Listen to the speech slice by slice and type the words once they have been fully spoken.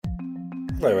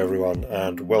Hello everyone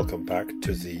and welcome back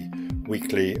to the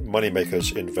weekly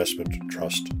Moneymakers Investment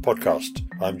Trust podcast.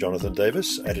 I'm Jonathan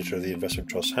Davis, editor of the Investment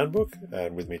Trust Handbook,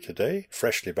 and with me today,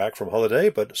 freshly back from holiday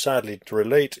but sadly to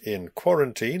relate in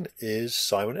quarantine, is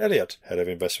Simon Elliott, head of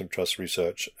Investment Trust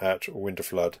Research at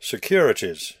Winterflood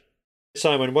Securities.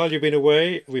 Simon, while you've been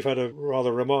away, we've had a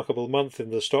rather remarkable month in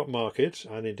the stock market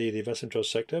and indeed the investment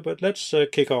trust sector, but let's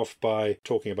kick off by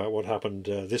talking about what happened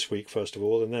this week, first of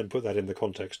all, and then put that in the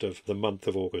context of the month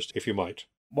of August, if you might.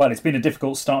 Well, it's been a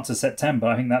difficult start to September,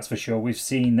 I think that's for sure. We've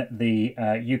seen the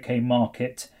UK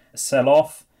market sell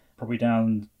off, probably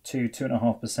down to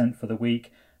 2.5% for the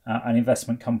week, and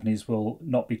investment companies will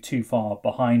not be too far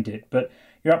behind it. But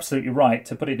you're absolutely right.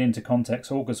 To put it into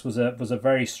context, August was a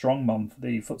very strong month.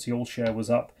 The FTSE All-Share was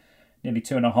up nearly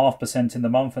 2.5% in the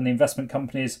month, and the investment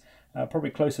companies probably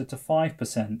closer to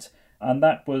 5%. And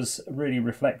that was really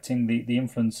reflecting the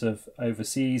influence of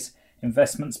overseas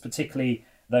investments, particularly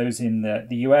those in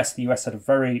the US. The US had a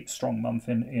very strong month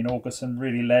in August and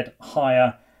really led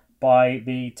higher by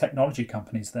the technology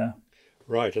companies there.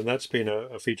 Right, and that's been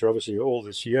a feature obviously all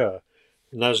this year.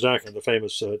 Nasdaq and the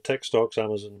famous tech stocks,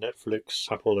 Amazon, Netflix,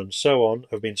 Apple and so on,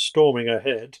 have been storming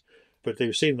ahead, but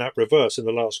they've seen that reverse in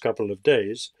the last couple of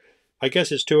days. I guess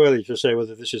it's too early to say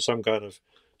whether this is some kind of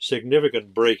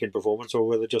significant break in performance or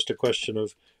whether just a question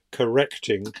of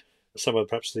correcting some of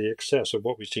perhaps the excess of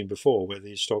what we've seen before, where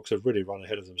these stocks have really run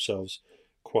ahead of themselves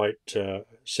quite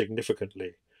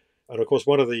significantly. And of course,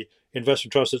 one of the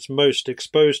investment trusts that's most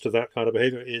exposed to that kind of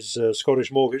behaviour is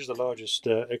Scottish Mortgage, the largest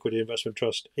equity investment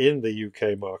trust in the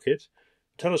UK market.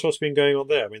 Tell us what's been going on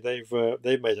there. I mean, they've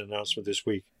made an announcement this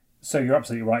week. So you're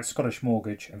absolutely right. Scottish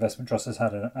Mortgage Investment Trust has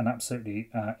had an absolutely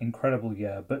incredible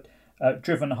year, but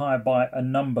driven higher by a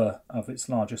number of its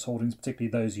largest holdings,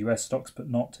 particularly those US stocks, but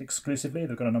not exclusively.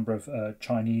 They've got a number of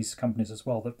Chinese companies as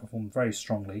well that perform very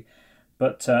strongly.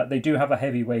 But they do have a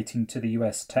heavy weighting to the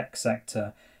US tech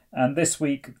sector. And this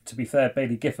week, to be fair,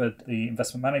 Baillie Gifford, the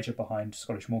investment manager behind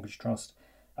Scottish Mortgage Trust,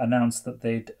 announced that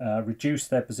they'd reduced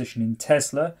their position in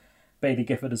Tesla. Baillie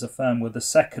Gifford as a firm were the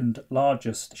second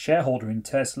largest shareholder in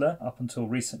Tesla up until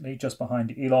recently, just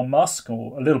behind Elon Musk,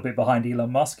 or a little bit behind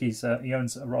Elon Musk. He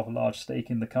owns a rather large stake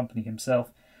in the company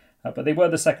himself. But they were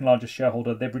the second largest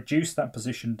shareholder. They've reduced that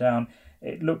position down.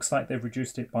 It looks like they've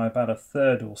reduced it by about a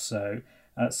third or so.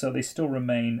 So they still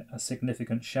remain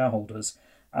significant shareholders.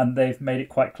 And they've made it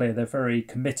quite clear they're very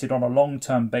committed on a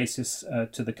long-term basis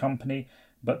to the company.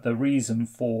 But the reason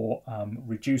for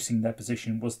reducing their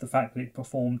position was the fact that it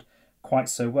performed quite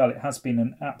so well. It has been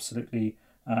an absolutely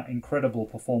incredible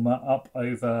performer, up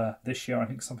over this year, I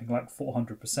think something like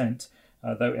 400%,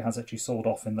 though it has actually sold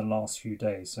off in the last few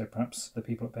days. So perhaps the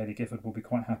people at Baillie Gifford will be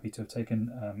quite happy to have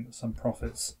taken some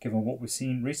profits, given what we've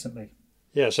seen recently.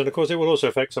 Yes, and of course it will also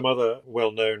affect some other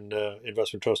well-known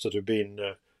investment trusts that have been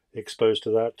exposed to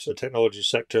that. The technology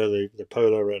sector, the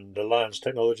Polar and Alliance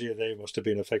Technology, they must have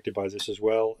been affected by this as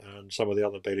well, and some of the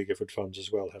other Baillie Gifford funds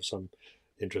as well have some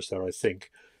interest there, I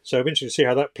think. So I'm interested to see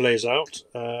how that plays out.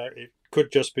 It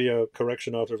could just be a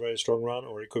correction after a very strong run,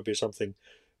 or it could be something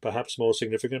perhaps more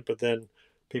significant, but then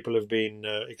people have been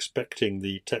expecting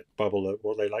the tech bubble,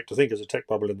 what they like to think is a tech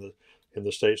bubble in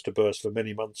the States, to burst for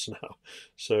many months now.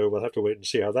 So we'll have to wait and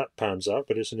see how that pans out,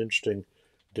 but it's an interesting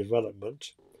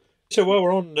development. So while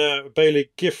we're on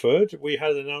Baillie Gifford, we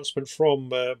had an announcement from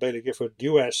Baillie Gifford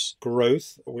US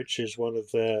Growth, which is one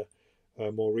of their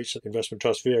more recent investment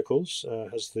trust vehicles,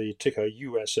 has the ticker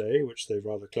USA, which they've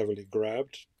rather cleverly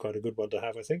grabbed. Quite a good one to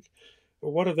have, I think.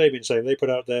 What have they been saying? They put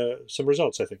out some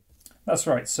results, I think. That's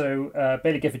right. So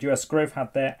Baillie Gifford US Growth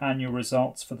had their annual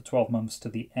results for the 12 months to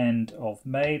the end of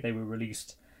May. They were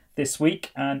released this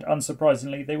week, and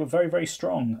unsurprisingly, they were very, very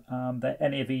strong. Their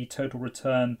NAV total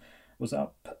return was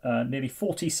up nearly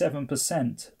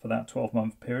 47% for that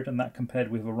 12-month period, and that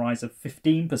compared with a rise of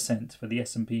 15% for the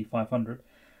S&P 500.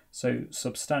 So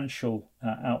substantial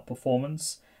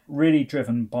outperformance, really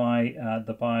driven by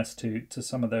the bias to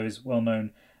some of those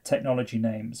well-known technology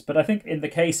names. But I think in the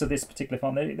case of this particular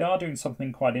fund, they are doing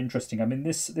something quite interesting. I mean,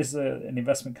 this is an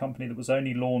investment company that was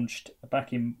only launched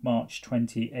back in March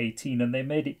 2018, and they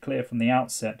made it clear from the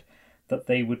outset that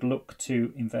they would look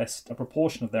to invest a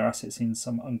proportion of their assets in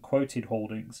some unquoted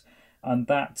holdings. And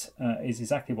that is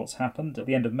exactly what's happened. At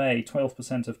the end of May,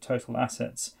 12% of total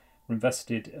assets were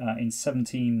invested in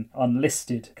 17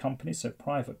 unlisted companies, so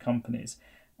private companies.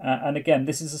 And again,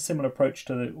 this is a similar approach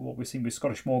to what we've seen with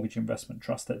Scottish Mortgage Investment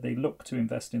Trust, that they look to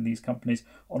invest in these companies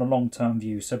on a long-term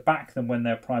view. So back them when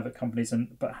they're private companies,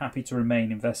 but happy to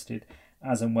remain invested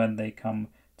as and when they come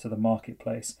to the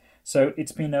marketplace. So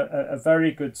it's been a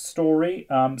very good story.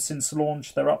 Since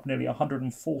launch, they're up nearly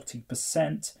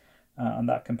 140%. and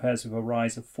that compares with a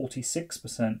rise of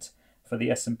 46% for the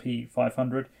S&P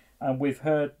 500. And we've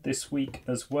heard this week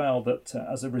as well that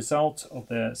as a result of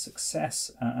their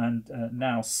success and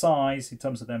now size in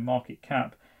terms of their market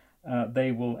cap,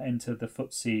 they will enter the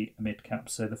FTSE mid-cap,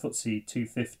 so the FTSE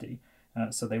 250.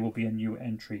 So they will be a new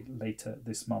entry later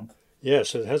this month.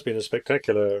 Yes, it has been a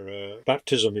spectacular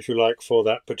baptism, if you like, for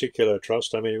that particular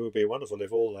trust. I mean, it would be wonderful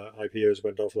if all IPOs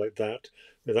went off like that,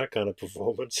 with that kind of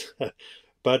performance.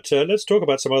 But let's talk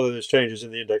about some other changes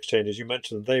in the index changes. You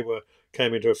mentioned they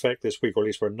came into effect this week, or at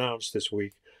least were announced this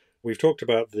week. We've talked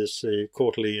about this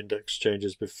quarterly index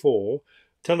changes before.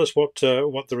 Tell us what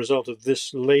the result of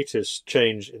this latest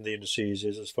change in the indices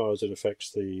is as far as it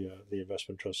affects the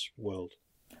investment trust world.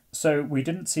 So we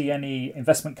didn't see any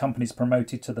investment companies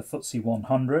promoted to the FTSE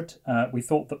 100. We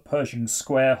thought that Pershing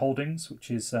Square Holdings, which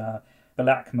is Bill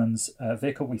Ackman's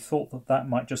vehicle, we thought that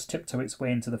might just tiptoe its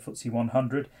way into the FTSE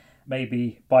 100.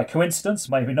 Maybe by coincidence,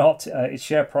 maybe not. Its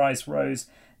share price rose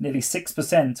nearly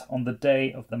 6% on the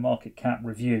day of the market cap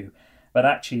review. But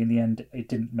actually, in the end, it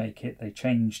didn't make it. They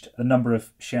changed the number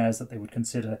of shares that they would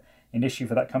consider in issue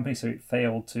for that company, so it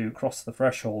failed to cross the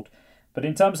threshold. But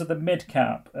in terms of the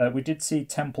mid-cap, we did see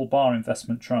Temple Bar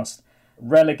Investment Trust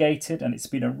relegated, and it's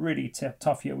been a really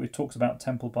tough year. We've talked about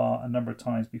Temple Bar a number of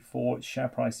times before. Its share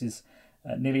price is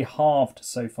nearly halved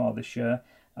so far this year,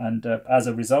 and as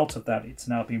a result of that, it's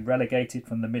now been relegated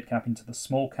from the mid-cap into the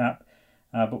small-cap.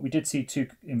 But we did see two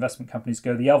investment companies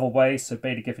go the other way, so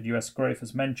Baillie Gifford US Growth,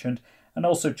 as mentioned, and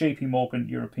also JP Morgan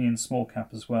European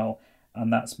Small-Cap as well,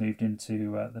 and that's moved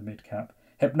into the mid-cap.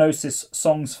 Hypnosis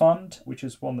Songs Fund, which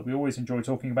is one that we always enjoy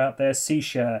talking about, their C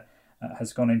share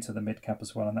has gone into the mid-cap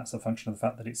as well, and that's a function of the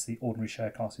fact that it's the ordinary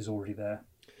share class is already there.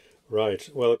 Right.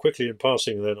 Well, quickly in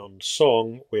passing then on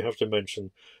Song, we have to mention,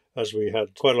 as we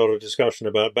had quite a lot of discussion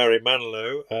about Barry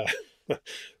Manilow,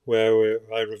 where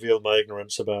I revealed my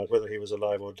ignorance about whether he was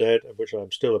alive or dead, which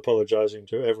I'm still apologising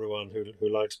to everyone who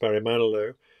likes Barry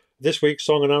Manilow. This week,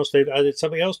 Song announced they'd added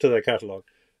something else to their catalogue.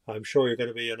 I'm sure you're going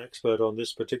to be an expert on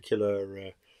this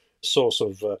particular source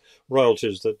of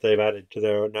royalties that they've added to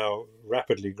their now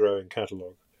rapidly growing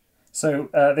catalogue. So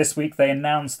this week they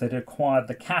announced they'd acquired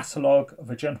the catalogue of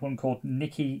a gentleman called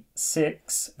Nikki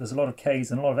Sixx. There's a lot of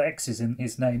K's and a lot of X's in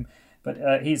his name, but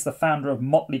he's the founder of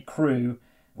Motley Crue,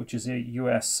 which is a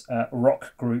US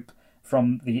rock group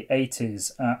from the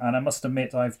 80s. And I must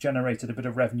admit, I've generated a bit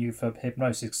of revenue for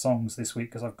Hypnosis Songs this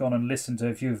week because I've gone and listened to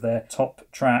a few of their top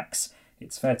tracks.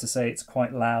 It's fair to say it's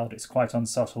quite loud, it's quite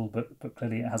unsubtle, but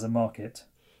clearly it has a market.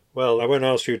 Well, I won't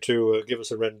ask you to give us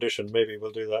a rendition. Maybe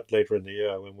we'll do that later in the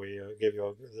year when we give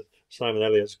you Simon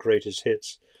Elliott's greatest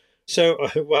hits. So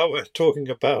while we're talking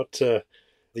about the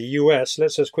US,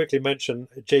 let's just quickly mention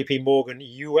JP Morgan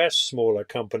US smaller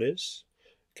companies.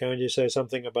 Can you say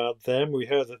something about them? We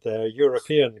heard that their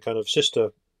European kind of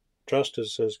sister trust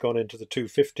has gone into the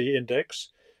 250 index.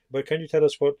 But can you tell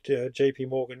us what JP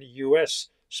Morgan US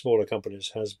smaller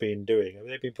companies has been doing? I mean,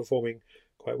 they've been performing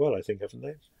quite well, I think, haven't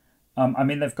they? I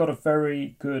mean, they've got a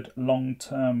very good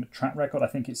long-term track record. I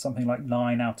think it's something like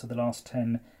 9 out of the last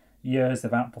 10 years.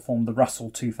 They've outperformed the Russell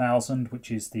 2000,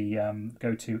 which is the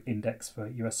go-to index for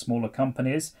US smaller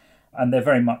companies. And they're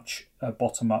very much a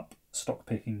bottom-up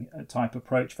stock-picking type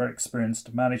approach, very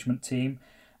experienced management team.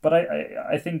 But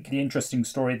I think the interesting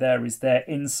story there is their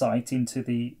insight into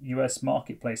the US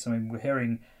marketplace. I mean, we're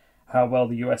hearing how well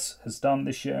the US has done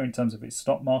this year in terms of its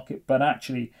stock market, but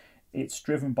actually it's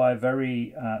driven by a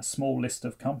very small list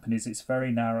of companies. It's very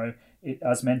narrow.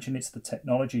 As mentioned, it's the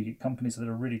technology companies that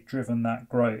have really driven that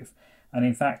growth. And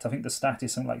in fact, I think the stat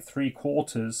is something like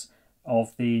 3/4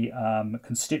 of the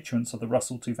constituents of the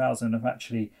Russell 2000 have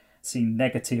actually seen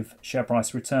negative share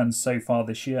price returns so far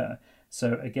this year.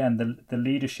 So again, the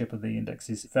leadership of the index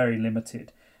is very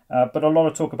limited. But a lot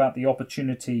of talk about the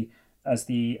opportunity as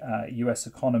the US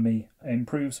economy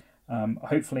improves,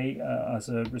 hopefully as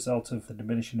a result of the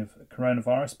diminishing of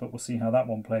coronavirus, but we'll see how that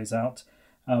one plays out.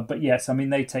 But yes, I mean,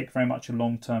 they take very much a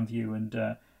long-term view, and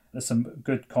there's some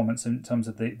good comments in terms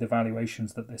of the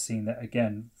valuations that they're seeing that,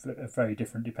 again, are very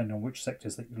different depending on which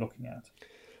sectors that you're looking at.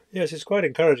 Yes, it's quite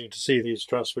encouraging to see these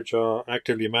trusts, which are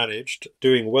actively managed,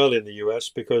 doing well in the US,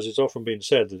 because it's often been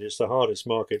said that it's the hardest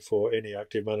market for any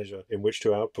active manager in which to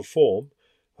outperform.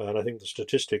 And I think the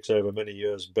statistics over many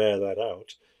years bear that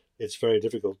out. It's very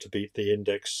difficult to beat the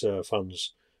index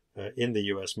funds in the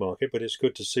US market, but it's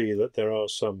good to see that there are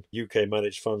some UK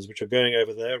managed funds which are going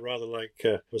over there, rather like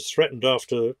was threatened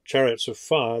after Chariots of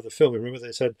Fire, the film. Remember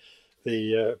they said,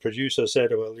 the producer said,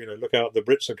 well, look out, the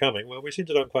Brits are coming. Well, we seem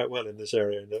to have done quite well in this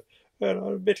area,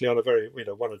 admittedly on a very,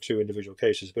 one or two individual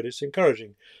cases, but it's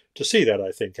encouraging to see that,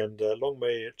 I think, and long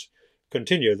may it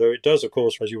continue, though it does, of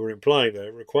course, as you were implying there,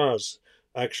 it requires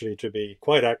actually to be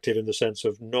quite active in the sense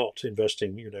of not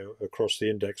investing, across the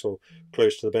index or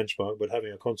close to the benchmark, but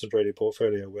having a concentrated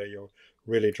portfolio where you're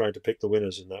really trying to pick the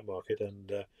winners in that market.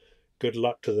 And good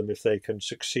luck to them if they can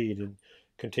succeed and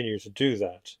continue to do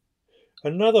that.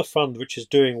 Another fund which is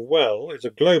doing well, it's a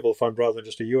global fund rather than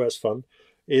just a US fund,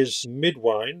 is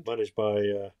Midwine, managed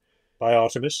by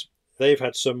Artemis. They've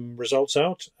had some results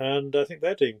out, and I think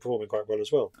they're performing quite well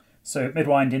as well. So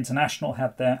Midwind International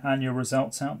had their annual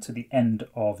results out to the end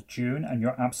of June, and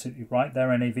you're absolutely right.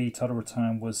 Their NAV total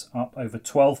return was up over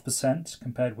 12%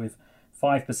 compared with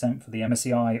 5% for the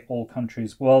MSCI All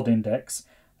Countries World Index,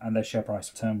 and their share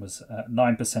price return was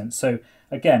 9%. So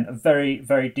again, a very,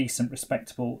 very decent,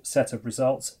 respectable set of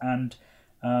results. And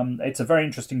it's a very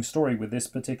interesting story with this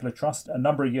particular trust. A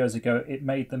number of years ago, it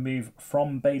made the move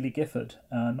from Baillie Gifford.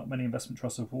 Not many investment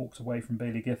trusts have walked away from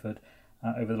Baillie Gifford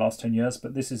over the last 10 years,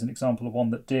 but this is an example of one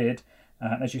that did.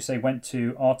 And as you say, went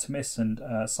to Artemis, and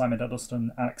Simon Edelstein,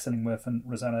 Alex Illingworth and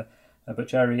Rosanna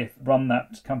Bucheri have run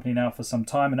that company now for some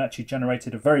time and actually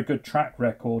generated a very good track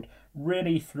record,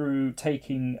 really through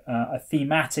taking a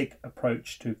thematic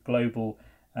approach to global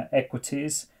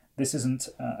equities. This isn't,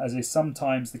 as is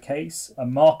sometimes the case, a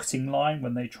marketing line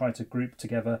when they try to group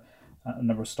together a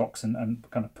number of stocks and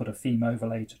kind of put a theme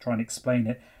overlay to try and explain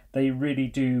it. They really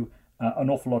do an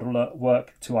awful lot of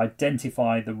work to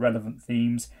identify the relevant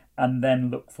themes and then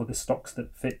look for the stocks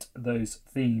that fit those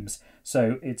themes.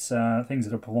 So it's things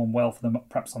that have performed well for them,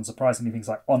 perhaps unsurprisingly, things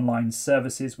like online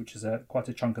services, which is quite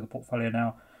a chunk of the portfolio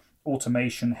now,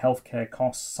 automation, healthcare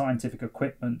costs, scientific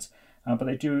equipment, but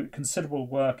they do considerable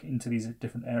work into these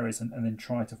different areas and then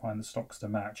try to find the stocks to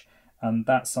match. And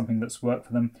that's something that's worked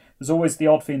for them. There's always the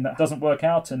odd theme that doesn't work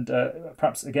out, and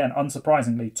perhaps, again,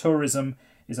 unsurprisingly, tourism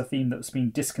is a theme that's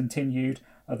been discontinued,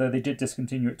 although they did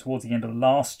discontinue it towards the end of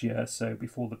last year, so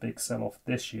before the big sell-off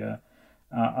this year.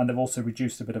 And they've also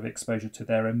reduced a bit of exposure to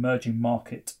their emerging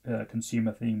market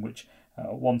consumer theme, which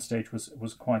at one stage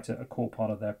was quite a core part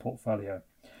of their portfolio.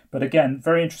 But again,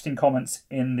 very interesting comments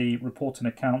in the report and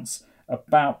accounts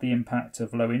about the impact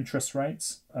of low interest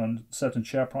rates on certain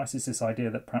share prices, this idea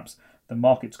that perhaps the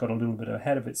market's got a little bit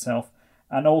ahead of itself,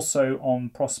 and also on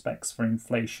prospects for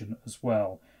inflation as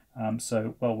well.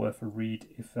 So well worth a read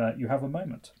if you have a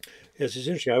moment. Yes, it's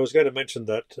interesting. I was going to mention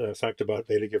that fact about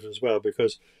Baillie Gifford as well,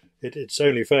 because it's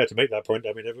only fair to make that point.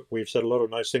 I mean, we've said a lot of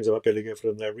nice things about Baillie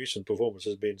Gifford, and their recent performance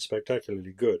has been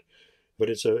spectacularly good. But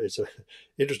it's a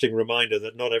interesting reminder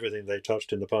that not everything they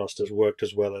touched in the past has worked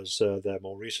as well as their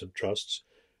more recent trusts.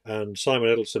 And Simon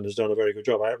Edelstein has done a very good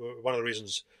job. One of the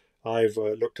reasons I've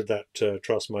looked at that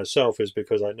trust myself is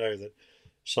because I know that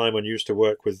Simon used to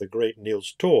work with the great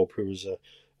Niels Torp, who was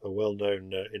a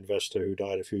well-known investor who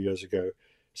died a few years ago.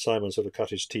 Simon sort of cut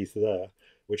his teeth there,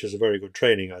 which is a very good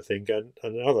training, I think. And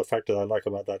another factor I like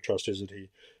about that trust is that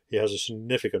he has a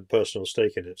significant personal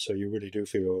stake in it. So you really do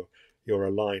feel you're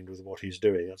aligned with what he's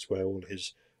doing. That's where all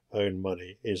his own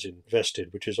money is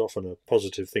invested, which is often a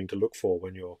positive thing to look for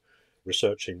when you're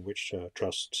researching which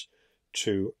trusts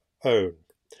to own.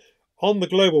 On the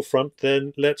global front,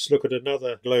 then, let's look at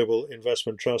another global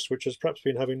investment trust, which has perhaps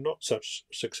been having not such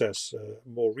success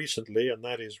more recently, and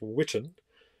that is Witten.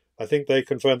 I think they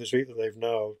confirmed this week that they've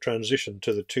now transitioned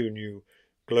to the two new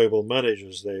global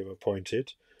managers they've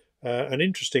appointed. And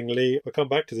interestingly, we'll come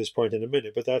back to this point in a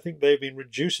minute, but I think they've been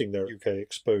reducing their UK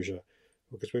exposure,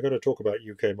 because we're going to talk about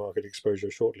UK market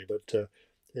exposure shortly. But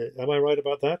am I right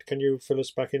about that? Can you fill us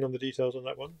back in on the details on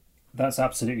that one? That's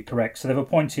absolutely correct. So they've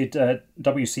appointed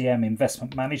WCM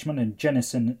Investment Management and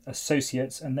Jennison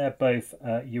Associates, and they're both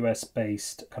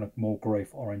US-based, kind of more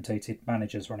growth-orientated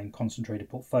managers running concentrated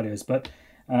portfolios. But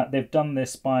they've done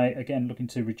this by, again, looking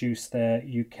to reduce their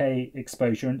UK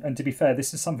exposure. And to be fair,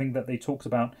 this is something that they talked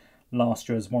about last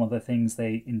year as one of the things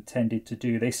they intended to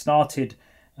do. They started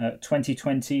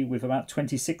 2020 with about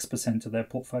 26% of their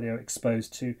portfolio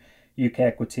exposed to UK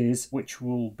equities, which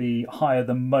will be higher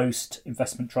than most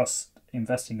investment trusts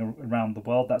investing around the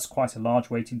world. That's quite a large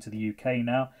weighting to the UK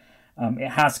now. It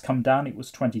has come down. It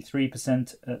was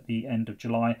 23% at the end of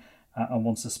July, and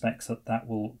one suspects that that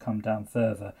will come down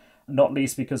further. Not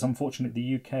least because, unfortunately,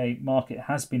 the UK market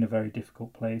has been a very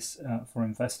difficult place for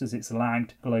investors. It's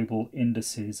lagged global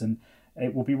indices, and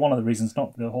it will be one of the reasons,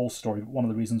 not the whole story, but one of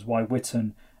the reasons why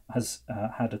Witten has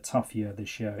had a tough year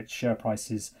this year. Its share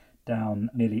price is down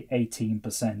nearly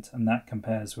 18%, and that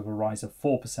compares with a rise of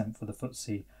 4% for the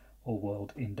FTSE All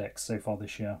World Index so far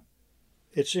this year.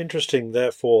 It's interesting,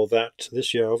 therefore, that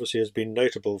this year obviously has been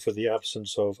notable for the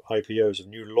absence of IPOs, of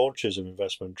new launches of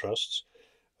investment trusts.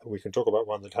 We can talk about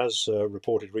one that has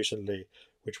reported recently,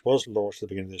 which was launched at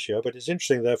the beginning of this year. But it's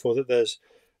interesting, therefore, that there's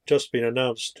just been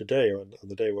announced today, on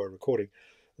the day we're recording,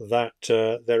 that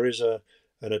there is an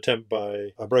attempt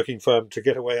by a broking firm to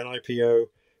get away an IPO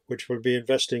which will be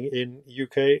investing in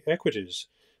UK equities,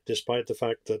 despite the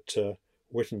fact that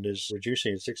Witten is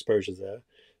reducing its exposure there.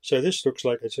 So this looks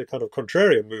like it's a kind of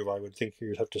contrarian move, I would think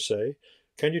you'd have to say.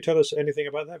 Can you tell us anything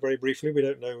about that very briefly? We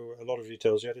don't know a lot of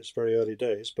details yet. It's very early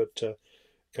days, but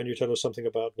can you tell us something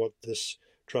about what this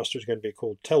trust, which is going to be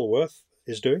called Tellworth,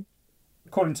 is doing?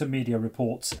 According to media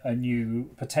reports, a new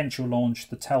potential launch,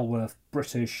 the Tellworth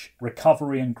British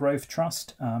Recovery and Growth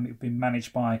Trust. It will be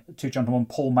managed by two gentlemen,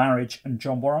 Paul Marriage and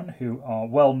John Warren, who are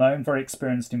well-known, very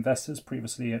experienced investors,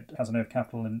 previously at Cazenove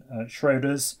Capital and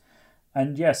Schroders.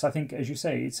 And yes, I think, as you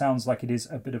say, it sounds like it is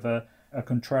a bit of a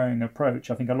contrarian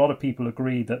approach. I think a lot of people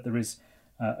agree that there is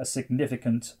a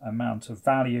significant amount of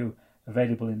value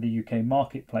available in the UK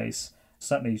marketplace.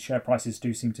 Certainly share prices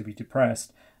do seem to be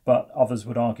depressed, but others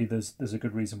would argue there's a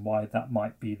good reason why that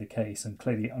might be the case. And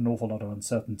clearly an awful lot of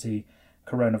uncertainty,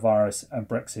 coronavirus and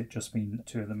Brexit just being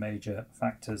two of the major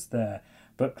factors there.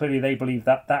 But clearly they believe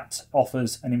that that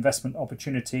offers an investment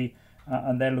opportunity,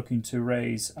 and they're looking to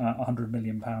raise £100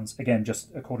 million, again, just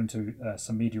according to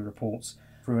some media reports,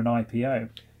 through an IPO.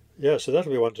 Yeah, so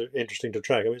that'll be one interesting to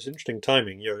track. I mean, it's interesting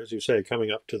timing, as you say, coming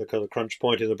up to the kind of crunch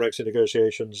point in the Brexit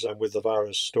negotiations and with the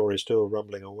virus story still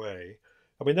rumbling away.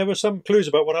 I mean, there were some clues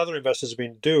about what other investors have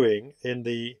been doing in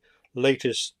the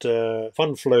latest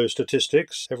fund flow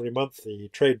statistics. Every month, the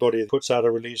trade body puts out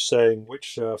a release saying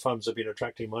which funds have been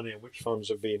attracting money and which funds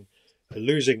have been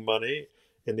losing money.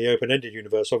 In the open-ended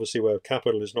universe, obviously, where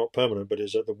capital is not permanent but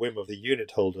is at the whim of the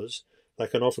unit holders, that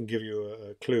can often give you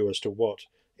a clue as to what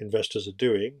investors are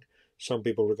doing. Some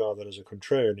people regard that as a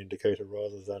contrarian indicator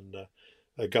rather than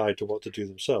a guide to what to do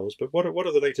themselves. But what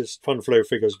are the latest fund flow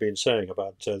figures been saying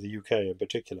about the UK in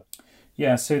particular?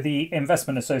 Yeah, so the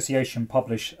Investment Association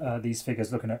publish these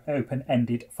figures looking at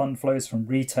open-ended fund flows from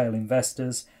retail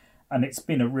investors, and it's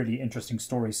been a really interesting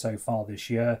story so far this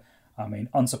year. I mean,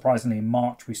 unsurprisingly, in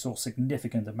March, we saw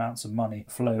significant amounts of money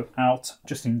flow out,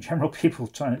 just in general, people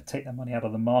trying to take their money out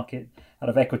of the market, out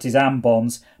of equities and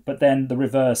bonds, but then the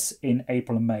reverse in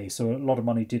April and May. So a lot of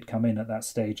money did come in at that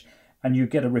stage. And you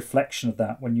get a reflection of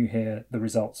that when you hear the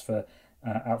results for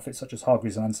outfits such as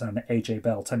Hargreaves Lansdown and AJ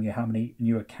Bell telling you how many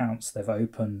new accounts they've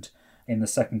opened in the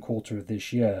second quarter of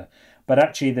this year. But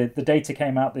actually, the data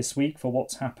came out this week for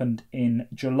what's happened in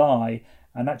July.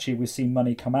 And actually, we've seen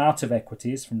money come out of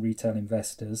equities from retail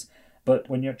investors. But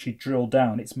when you actually drill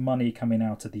down, it's money coming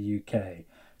out of the UK.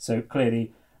 So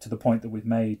clearly, to the point that we've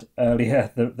made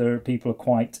earlier, there are people who are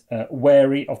quite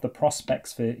wary of the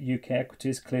prospects for UK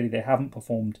equities. Clearly, they haven't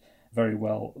performed very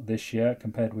well this year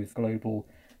compared with global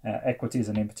equities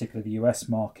and in particular the US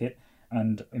market.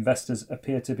 And investors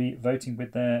appear to be voting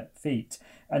with their feet.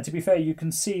 And to be fair, you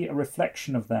can see a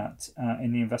reflection of that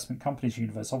in the investment companies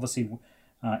universe. Obviously,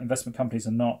 investment companies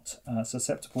are not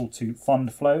susceptible to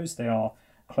fund flows. They are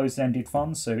closed-ended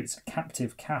funds, so it's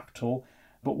captive capital.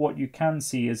 But what you can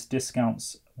see is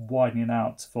discounts widening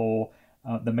out for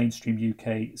the mainstream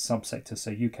UK subsector,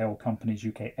 so UK oil companies,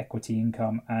 UK equity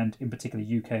income, and in particular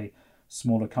UK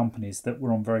smaller companies that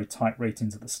were on very tight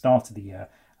ratings at the start of the year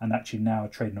and actually now are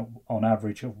trading on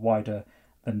average of wider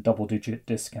than double-digit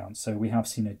discounts. So we have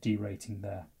seen a derating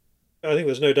there. I think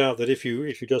there's no doubt that if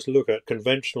you just look at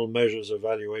conventional measures of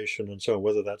valuation and so on,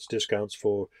 whether that's discounts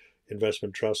for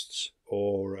investment trusts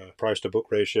or price-to-book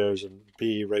ratios and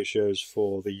PE ratios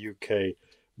for the UK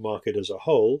market as a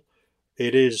whole,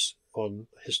 it is, on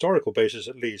historical basis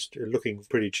at least, looking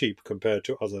pretty cheap compared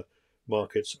to other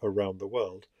markets around the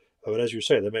world. But as you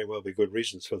say, there may well be good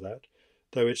reasons for that.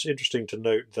 Though it's interesting to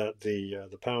note that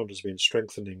the pound has been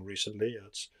strengthening recently.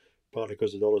 That's partly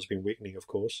because the dollar's been weakening, of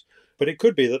course. But it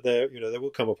could be that there will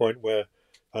come a point where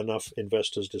enough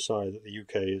investors decide that the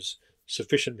UK is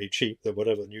sufficiently cheap that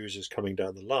whatever news is coming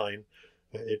down the line,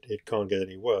 it can't get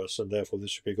any worse, and therefore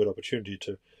this should be a good opportunity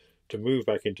to move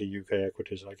back into UK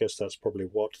equities. I guess that's probably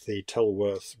what the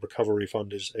Tellworth Recovery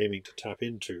Fund is aiming to tap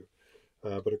into.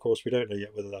 But of course, we don't know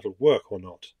yet whether that'll work or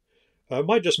not. I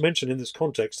might just mention in this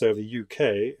context, though, of the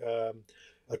UK,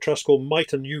 a trust called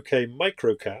Miton UK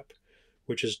Microcap,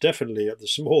 which is definitely at the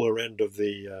smaller end of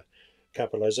the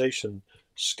capitalization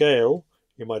scale.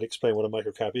 You might explain what a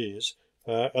microcap is.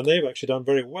 And they've actually done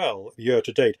very well year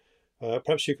to date.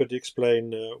 Perhaps you could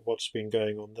explain what's been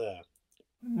going on there.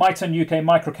 Miton UK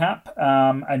Microcap,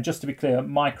 and just to be clear,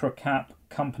 microcap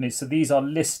companies. So these are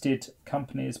listed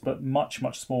companies, but much,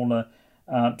 much smaller.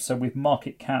 So with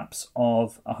market caps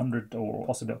of 100 or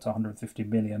possibly up to 150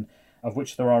 million. of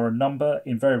which there are a number.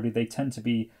 Invariably, they tend to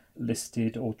be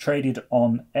listed or traded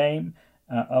on AIM.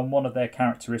 And one of their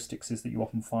characteristics is that you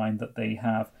often find that they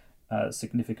have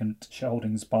significant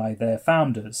shareholdings by their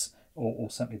founders or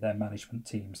certainly their management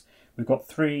teams. We've got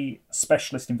 3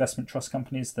 specialist investment trust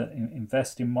companies that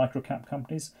invest in microcap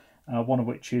companies, one of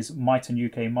which is Miton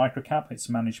UK Microcap. It's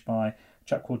managed by a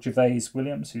chap called Gervais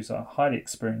Williams, who's a highly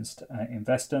experienced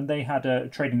investor. And they had a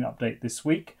trading update this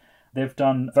week. They've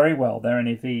done very well. Their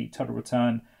NAV total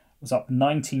return was up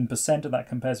 19%, and that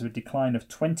compares with a decline of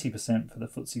 20% for the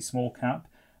FTSE small cap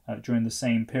during the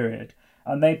same period.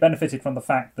 And they benefited from the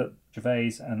fact that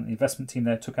Gervais and the investment team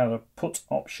there took out a put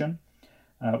option,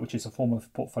 which is a form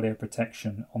of portfolio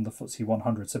protection on the FTSE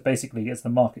 100. So basically, as the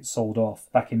market sold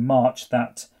off back in March,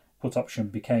 that put option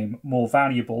became more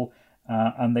valuable,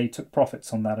 and they took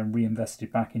profits on that and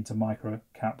reinvested back into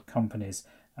micro-cap companies.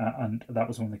 And that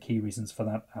was one of the key reasons for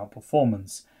that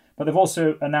outperformance. But they've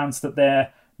also announced that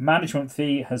their management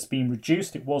fee has been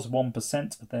reduced. It was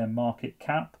 1% of their market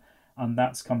cap, and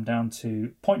that's come down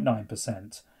to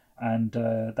 0.9%. And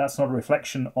that's not a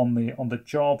reflection on the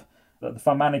job that the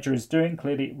fund manager is doing.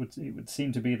 Clearly, it would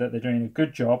seem to be that they're doing a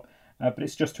good job, but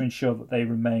it's just to ensure that they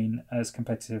remain as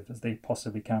competitive as they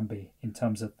possibly can be in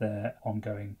terms of their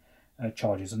ongoing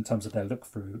charges, in terms of their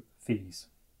look-through fees.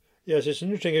 Yes, it's an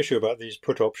interesting issue about these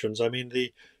put options. I mean,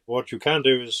 what you can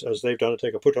do is, as they've done,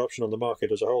 take a put option on the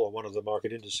market as a whole, on one of the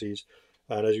market indices.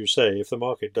 And as you say, if the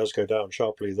market does go down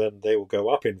sharply, then they will go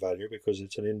up in value because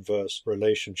it's an inverse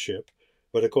relationship.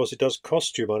 But of course, it does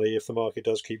cost you money if the market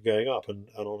does keep going up. And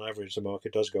on average, the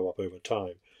market does go up over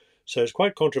time. So it's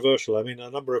quite controversial. I mean, a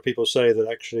number of people say that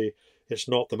actually it's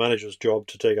not the manager's job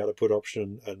to take out a put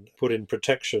option and put in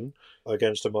protection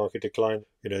against a market decline.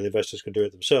 The investors can do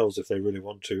it themselves if they really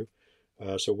want to.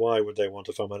 So why would they want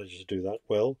a fund manager to do that?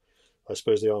 Well, I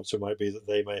suppose the answer might be that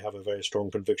they may have a very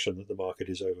strong conviction that the market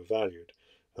is overvalued,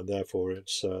 and therefore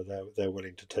it's they're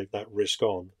willing to take that risk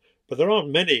on. But there aren't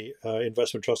many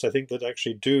investment trusts, I think, that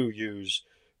actually do use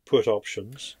put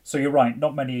options. So you're right,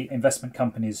 not many investment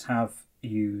companies have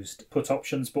used put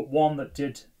options, but one that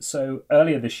did so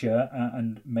earlier this year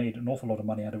and made an awful lot of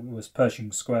money out of it was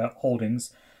Pershing Square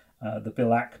Holdings, the Bill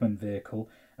Ackman vehicle.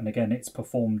 And again, it's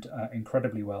performed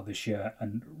incredibly well this year,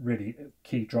 and really a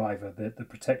key driver, the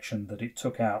protection that it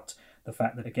took out, the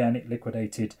fact that, again, it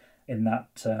liquidated in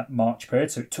that March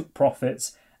period. So it took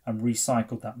profits and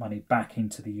recycled that money back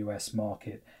into the US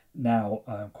market. Now,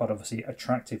 quite obviously,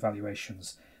 attractive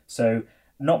valuations. So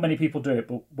not many people do it,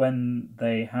 but when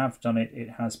they have done it,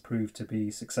 it has proved to be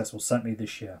successful, certainly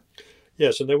this year.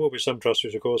 Yes, and there will be some trusts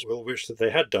which, of course, will wish that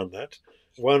they had done that.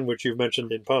 One which you've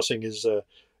mentioned in passing is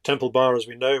Temple Bar, as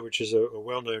we know, which is a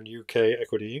well-known UK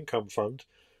equity income fund,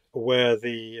 where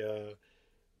the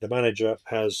manager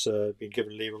has been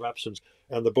given leave of absence,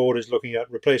 and the board is looking at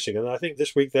replacing. And I think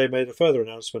this week they made a further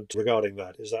announcement regarding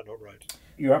that. Is that not right?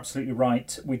 You're absolutely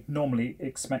right. We'd normally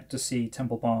expect to see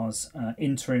Temple Bar's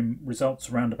interim results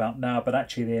around about now, but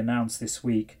actually they announced this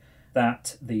week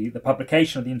that the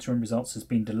publication of the interim results has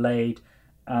been delayed,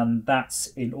 and that's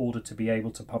in order to be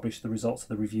able to publish the results of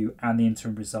the review and the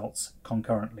interim results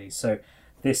concurrently. So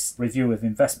this review of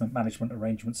investment management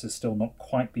arrangements has still not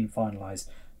quite been finalised,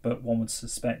 but one would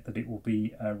suspect that it will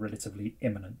be relatively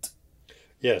imminent.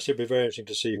 Yes, it'd be very interesting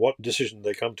to see what decision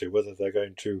they come to, whether they're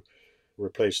going to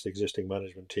replace the existing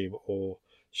management team or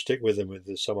stick with them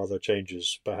with some other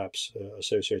changes perhaps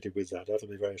associated with that. That'll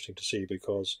be very interesting to see,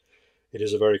 because it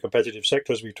is a very competitive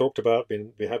sector, as we talked about.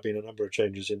 There have been a number of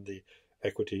changes in the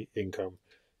equity income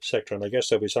sector, and I guess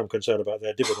there'll be some concern about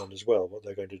their dividend as well, what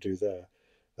they're going to do there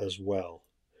as well.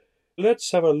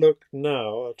 Let's have a look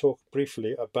now. I'll talk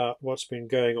briefly about what's been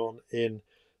going on in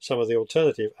some of the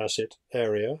alternative asset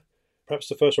area. Perhaps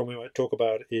the first one we might talk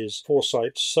about is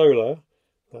Foresight Solar.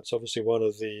 That's obviously one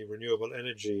of the renewable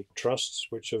energy trusts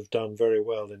which have done very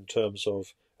well in terms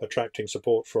of attracting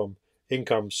support from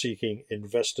income-seeking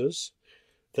investors.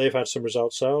 They've had some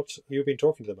results out. You've been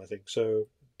talking to them, I think, so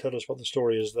tell us what the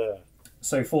story is there.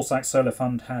 So Foresight Solar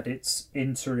Fund had its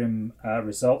interim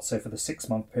results, so for the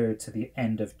 6-month period to the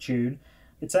end of June.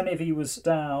 Its NAV was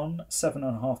down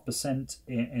 7.5%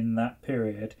 in that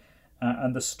period.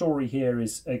 And the story here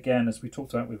is, again, as we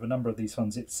talked about with a number of these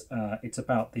funds, it's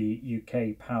about the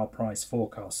UK power price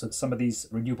forecast. So some of these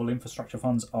renewable infrastructure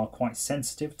funds are quite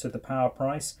sensitive to the power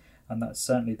price, and that's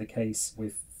certainly the case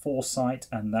with Foresight,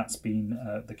 and that's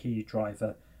been the key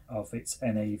driver of its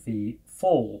NAV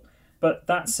fall. But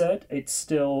that said, it's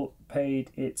still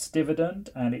paid its dividend,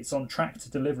 and it's on track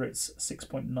to deliver its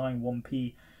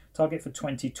 6.91p target for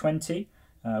 2020,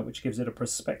 which gives it a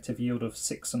prospective yield of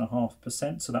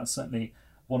 6.5%. So that's certainly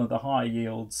one of the higher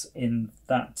yields in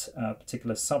that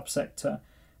particular subsector.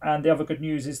 And the other good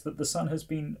news is that the sun has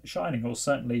been shining, or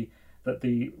certainly that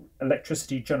the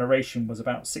electricity generation was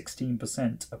about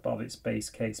 16% above its base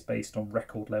case based on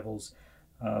record levels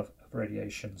of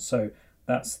radiation. So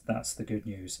that's the good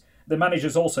news. The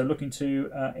manager's also looking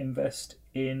to invest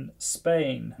in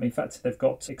Spain. In fact, they've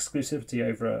got exclusivity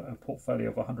over a portfolio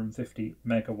of 150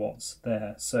 megawatts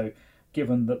there. So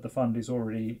given that the fund is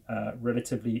already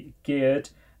relatively geared,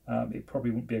 it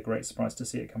probably wouldn't be a great surprise to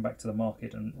see it come back to the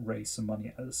market and raise some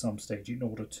money at some stage in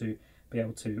order to be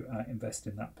able to invest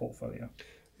in that portfolio.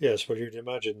 Yes, well, you'd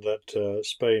imagine that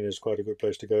Spain is quite a good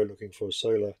place to go looking for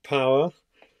solar power,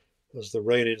 as the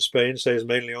rain in Spain stays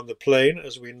mainly on the plain,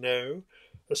 as we know.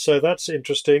 So that's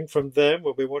interesting from them.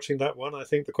 We'll be watching that one. I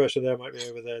think the question there might be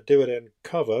over their dividend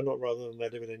cover, not rather than their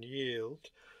dividend yield.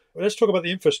 Well, let's talk about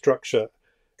the infrastructure,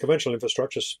 conventional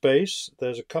infrastructure space.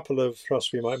 There's a couple of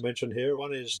trusts we might mention here.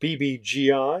 One is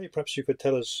BBGI. Perhaps you could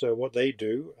tell us what they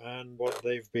do and what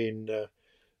they've been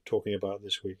talking about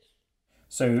this week.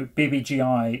 So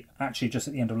BBGI actually just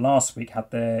at the end of last week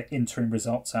had their interim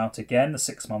results out again, the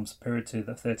 6 months period to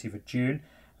the 30th of June.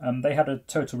 They had a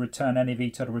total return,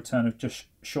 NAV total return of just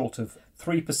short of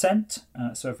 3%,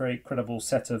 so a very credible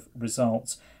set of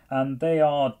results. And they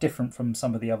are different from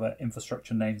some of the other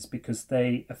infrastructure names because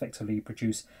they effectively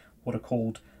produce what are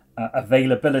called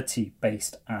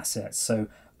availability-based assets. So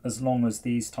as long as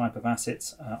these type of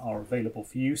assets are available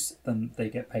for use, then they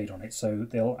get paid on it. So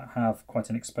they'll have quite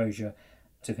an exposure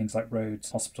to things like roads,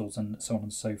 hospitals, and so on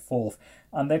and so forth.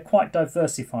 And they're quite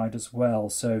diversified as well.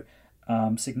 So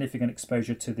significant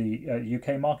exposure to the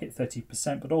UK market,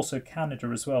 30%, but also Canada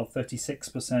as well,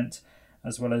 36%,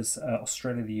 as well as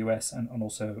Australia, the US, and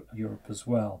also Europe as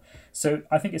well. So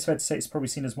I think it's fair to say it's probably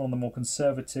seen as one of the more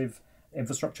conservative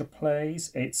infrastructure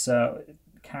plays. Its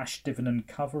cash dividend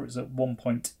cover is at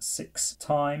 1.6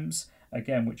 times,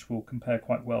 again, which will compare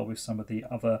quite well with some of the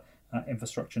other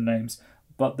infrastructure names.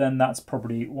 But then that's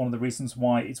probably one of the reasons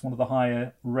why it's one of the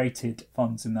higher rated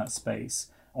funds in that space,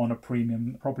 on a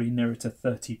premium probably nearer to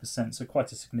 30%, so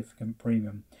quite a significant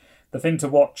premium. The thing to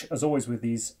watch, as always with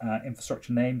these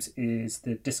infrastructure names, is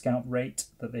the discount rate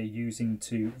that they're using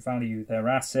to value their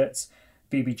assets.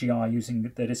 BBGI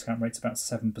using their discount rate's about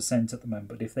 7% at the moment,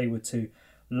 but if they were to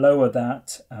lower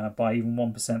that by even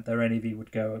 1%, their NAV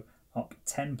would go up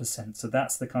 10%. So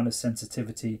that's the kind of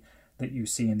sensitivity that you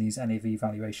see in these NAV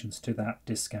valuations to that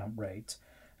discount rate.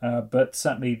 But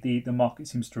certainly the market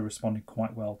seems to have responded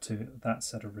quite well to that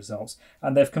set of results.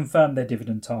 And they've confirmed their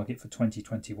dividend target for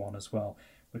 2021 as well,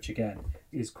 which again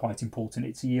is quite important.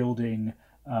 It's yielding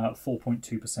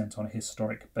 4.2% on a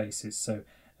historic basis. So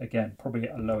again, probably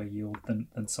a lower yield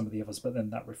than some of the others, but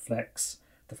then that reflects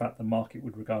the fact the market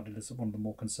would regard it as one of the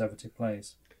more conservative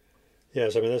plays.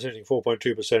 Yes, I mean, that's hitting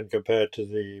 4.2% compared to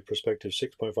the prospective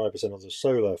 6.5% of the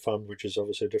solar fund, which is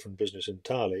obviously a different business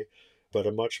entirely, but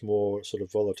a much more sort of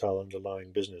volatile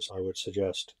underlying business, I would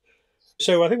suggest.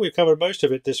 So I think we've covered most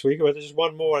of it this week, but there's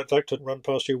one more I'd like to run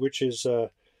past you, which is an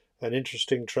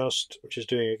interesting trust, which is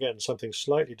doing, again, something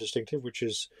slightly distinctive, which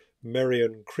is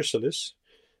Merian Chrysalis.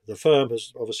 The firm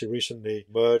has obviously recently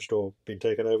merged or been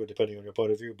taken over, depending on your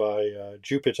point of view, by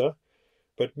Jupiter.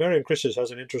 But Merian Chrysalis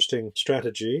has an interesting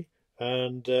strategy,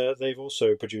 and they've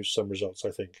also produced some results,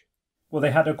 I think. Well,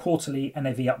 they had a quarterly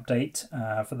NAV update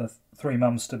for the 3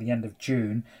 months to the end of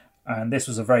June, and this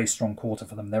was a very strong quarter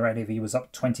for them. Their NAV was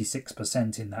up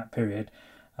 26% in that period,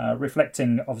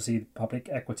 reflecting obviously the public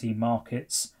equity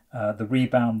markets, the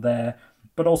rebound there,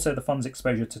 but also the fund's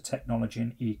exposure to technology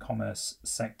and e-commerce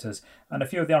sectors. And a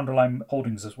few of the underlying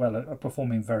holdings as well are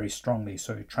performing very strongly.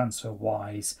 So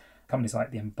TransferWise, companies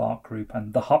like the Embark Group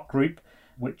and the Hut Group,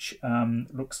 which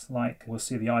looks like we'll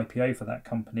see the IPO for that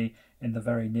company in the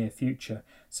very near future.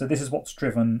 So this is what's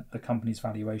driven the company's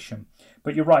valuation.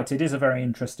 But you're right, it is a very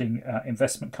interesting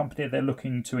investment company. They're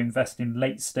looking to invest in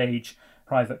late-stage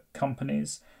private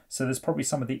companies. So there's probably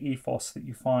some of the ethos that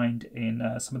you find in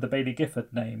some of the Baillie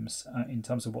Gifford names in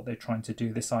terms of what they're trying to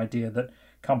do. This idea that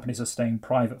companies are staying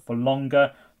private for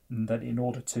longer, and that in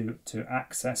order to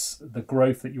access the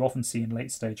growth that you often see in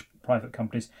late-stage private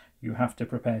companies, you have to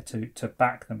prepare to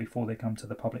back them before they come to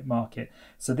the public market.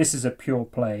 So this is a pure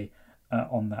play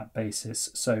on that basis.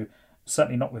 So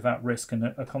certainly not without risk and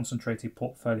a concentrated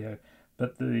portfolio.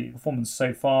 But the performance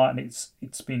so far, and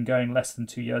it's been going less than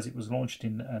 2 years. It was launched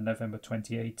in November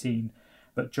 2018,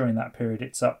 but during that period,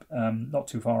 it's up not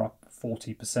too far up,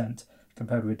 40%,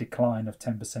 compared with a decline of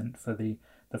 10% for the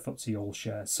FTSE All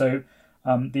Share. So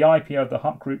the IPO of the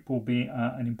Hut Group will be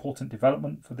an important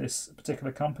development for this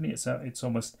particular company. It's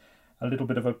almost a little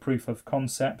bit of a proof of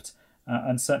concept,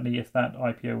 And certainly if that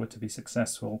IPO were to be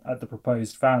successful at the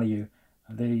proposed value,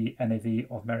 the NAV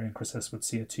of Merian Chrysalis would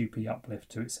see a 2p uplift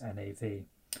to its NAV.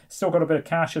 Still got a bit of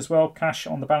cash as well. Cash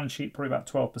on the balance sheet, probably about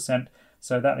 12%.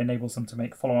 So that enables them to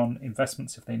make follow-on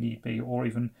investments if they need be, or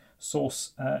even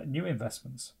source new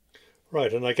investments.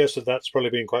 Right, and I guess that's probably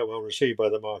been quite well received by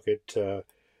the market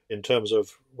in terms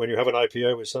of when you have an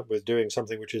IPO with doing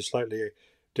something which is slightly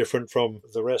different from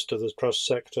the rest of the trust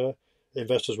sector.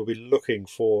 Investors will be looking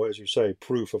for, as you say,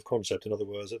 proof of concept. In other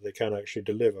words, that they can actually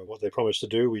deliver what they promised to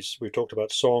do. We've talked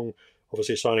about Song,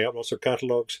 obviously signing up lots of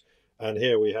catalogues, and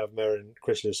here we have Merian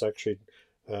Chrysalis actually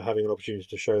having an opportunity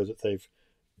to show that they've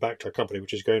backed a company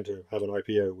which is going to have an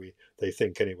IPO. They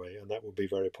think anyway, and that will be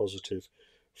very positive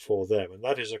for them. And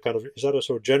that is is that a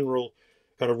sort of general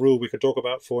kind of rule we could talk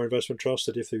about for investment trusts,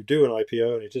 that if they do an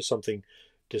IPO and it is something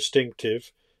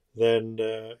distinctive, then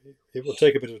it will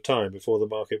take a bit of time before the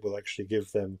market will actually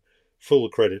give them full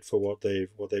credit for what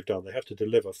they've done. They have to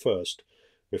deliver first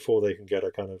before they can get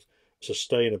a kind of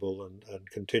sustainable and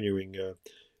continuing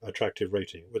attractive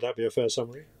rating. Would that be a fair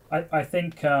summary? I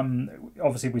think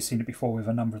obviously we've seen it before with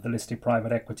a number of the listed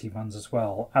private equity funds as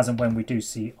well. As and when we do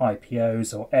see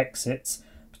IPOs or exits,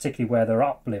 particularly where there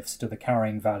are uplifts to the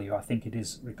carrying value, I think it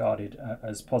is regarded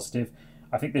as positive.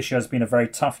 I think this year has been a very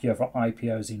tough year for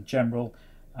IPOs in general,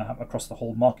 across the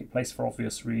whole marketplace for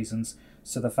obvious reasons.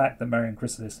 So the fact that Merian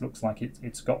Chrysalis looks like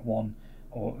it's got one,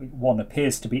 or one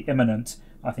appears to be imminent,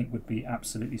 I think would be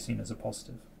absolutely seen as a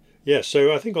positive. Yes,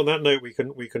 so I think on that note we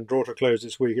can draw to a close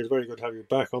this week. It's very good to have you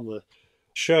back on the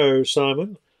show,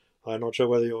 Simon. I'm not sure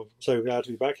whether you're so glad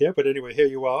to be back here, but anyway, here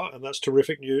you are, and that's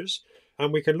terrific news.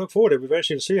 And we can look forward to it. We've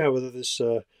actually to see how whether this,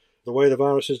 the way the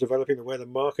virus is developing, the way the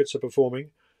markets are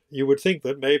performing. You would think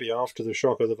that maybe after the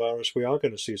shock of the virus, we are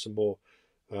going to see some more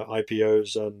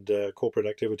IPOs and corporate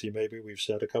activity. Maybe we've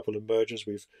said a couple of mergers.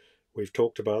 We've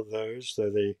talked about those,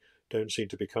 though they don't seem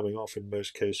to be coming off in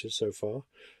most cases so far.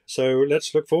 So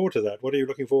let's look forward to that. What are you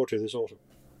looking forward to this autumn?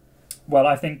 Well,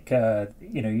 I think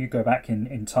you go back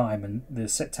in time, and the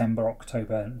September,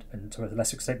 October, and to a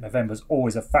lesser extent November is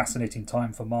always a fascinating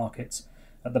time for markets.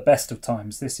 At the best of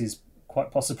times, this is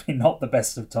quite possibly not the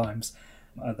best of times,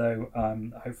 although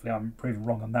hopefully I'm proven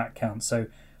wrong on that count. So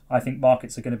I think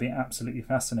markets are going to be absolutely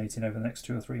fascinating over the next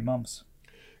 2 or 3 months.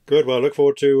 Good. Well, I look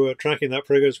forward to tracking that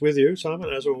progress with you,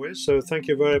 Simon, as always. So thank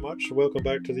you very much. Welcome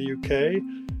back to the UK.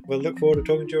 We'll look forward to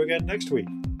talking to you again next week.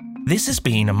 This has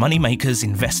been a Moneymakers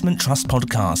Investment Trust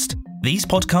podcast. These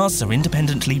podcasts are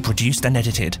independently produced and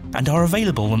edited and are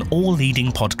available on all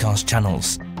leading podcast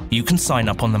channels. You can sign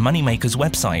up on the Moneymakers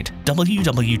website,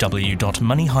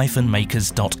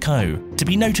 www.money-makers.co, to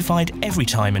be notified every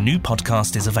time a new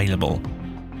podcast is available.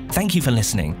 Thank you for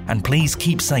listening, and please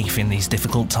keep safe in these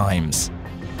difficult times.